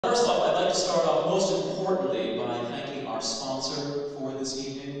to start off most importantly by thanking our sponsor for this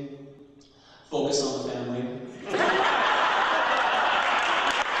evening, Focus on the Family.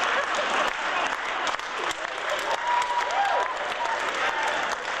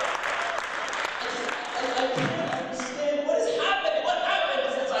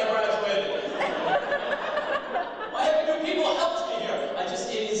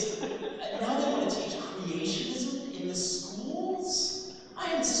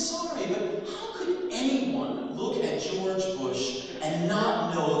 And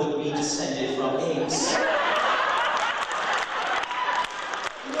not know that we descended from apes. He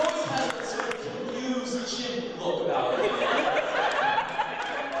always has that sort of confused chimp look about him.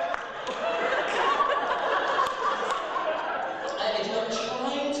 I'm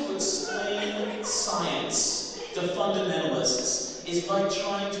trying to explain science to fundamentalists is like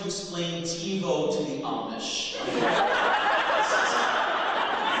trying to explain TiVo to the Amish.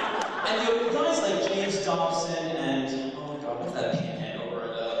 And guys like James Dobson and what's that pinhead over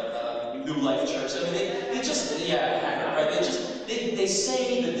at New Life Church? I mean, they just, yeah, right? They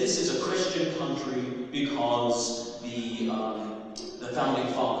say that this is a Christian country because the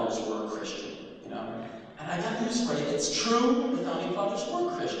founding fathers were Christian, you know? And I got news for you. It's true, the founding fathers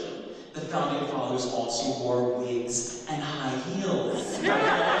were Christian. The founding fathers also wore wigs and high heels.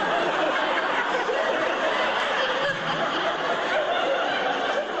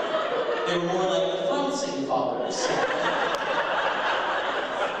 They were more like the founding fathers.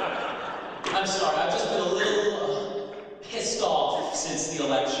 I'm sorry, I've just been a little pissed off since the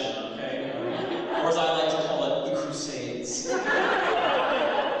election, okay? Or as I like to call it, the Crusades.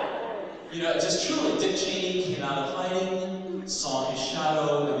 You know, just truly, Dick Cheney came out of hiding, saw his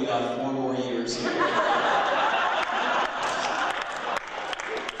shadow, and we got 4 more years.